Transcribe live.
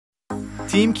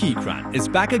Team Keychron is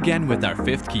back again with our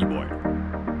 5th keyboard.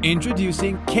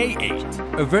 Introducing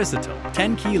K8, a versatile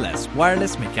Tenkeyless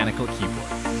wireless mechanical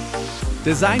keyboard.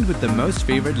 Designed with the most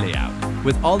favored layout,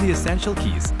 with all the essential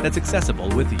keys that's accessible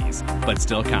with ease, but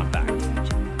still compact.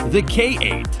 The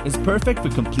K8 is perfect for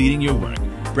completing your work,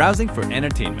 browsing for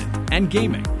entertainment, and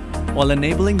gaming, while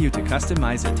enabling you to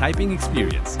customize your typing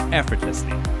experience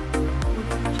effortlessly.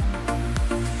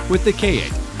 With the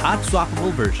K8 hot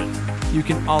swappable version, you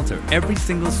can alter every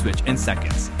single switch in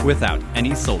seconds without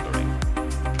any soldering.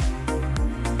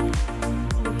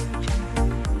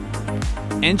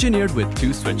 Engineered with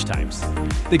 2 switch types,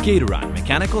 the Keychron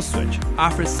mechanical switch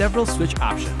offers several switch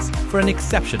options for an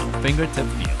exceptional fingertip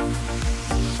feel.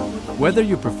 Whether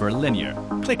you prefer linear,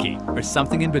 clicky, or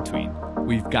something in between,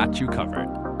 we've got you covered.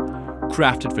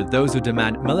 Crafted for those who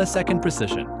demand millisecond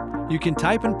precision, you can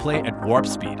type and play at warp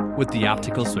speed with the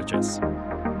optical switches.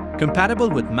 Compatible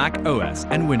with Mac OS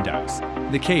and Windows,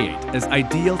 the K8 is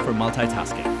ideal for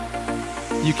multitasking.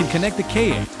 You can connect the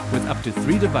K8 with up to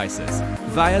 3 devices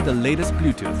via the latest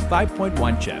Bluetooth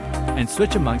 5.1 chip and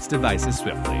switch amongst devices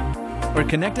swiftly, or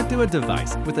connect it to a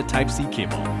device with a Type-C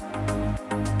cable.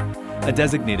 A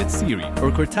designated Siri or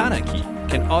Cortana key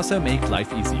can also make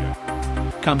life easier.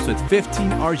 Comes with 15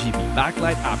 RGB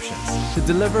backlight options to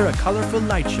deliver a colorful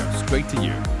light show straight to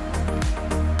you.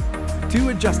 2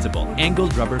 adjustable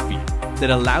angled rubber feet that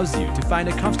allows you to find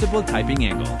a comfortable typing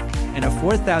angle, and a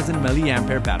 4000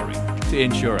 mAh battery to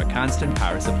ensure a constant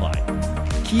power supply.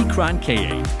 Keychron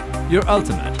K8, your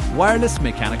ultimate wireless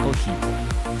mechanical keyboard.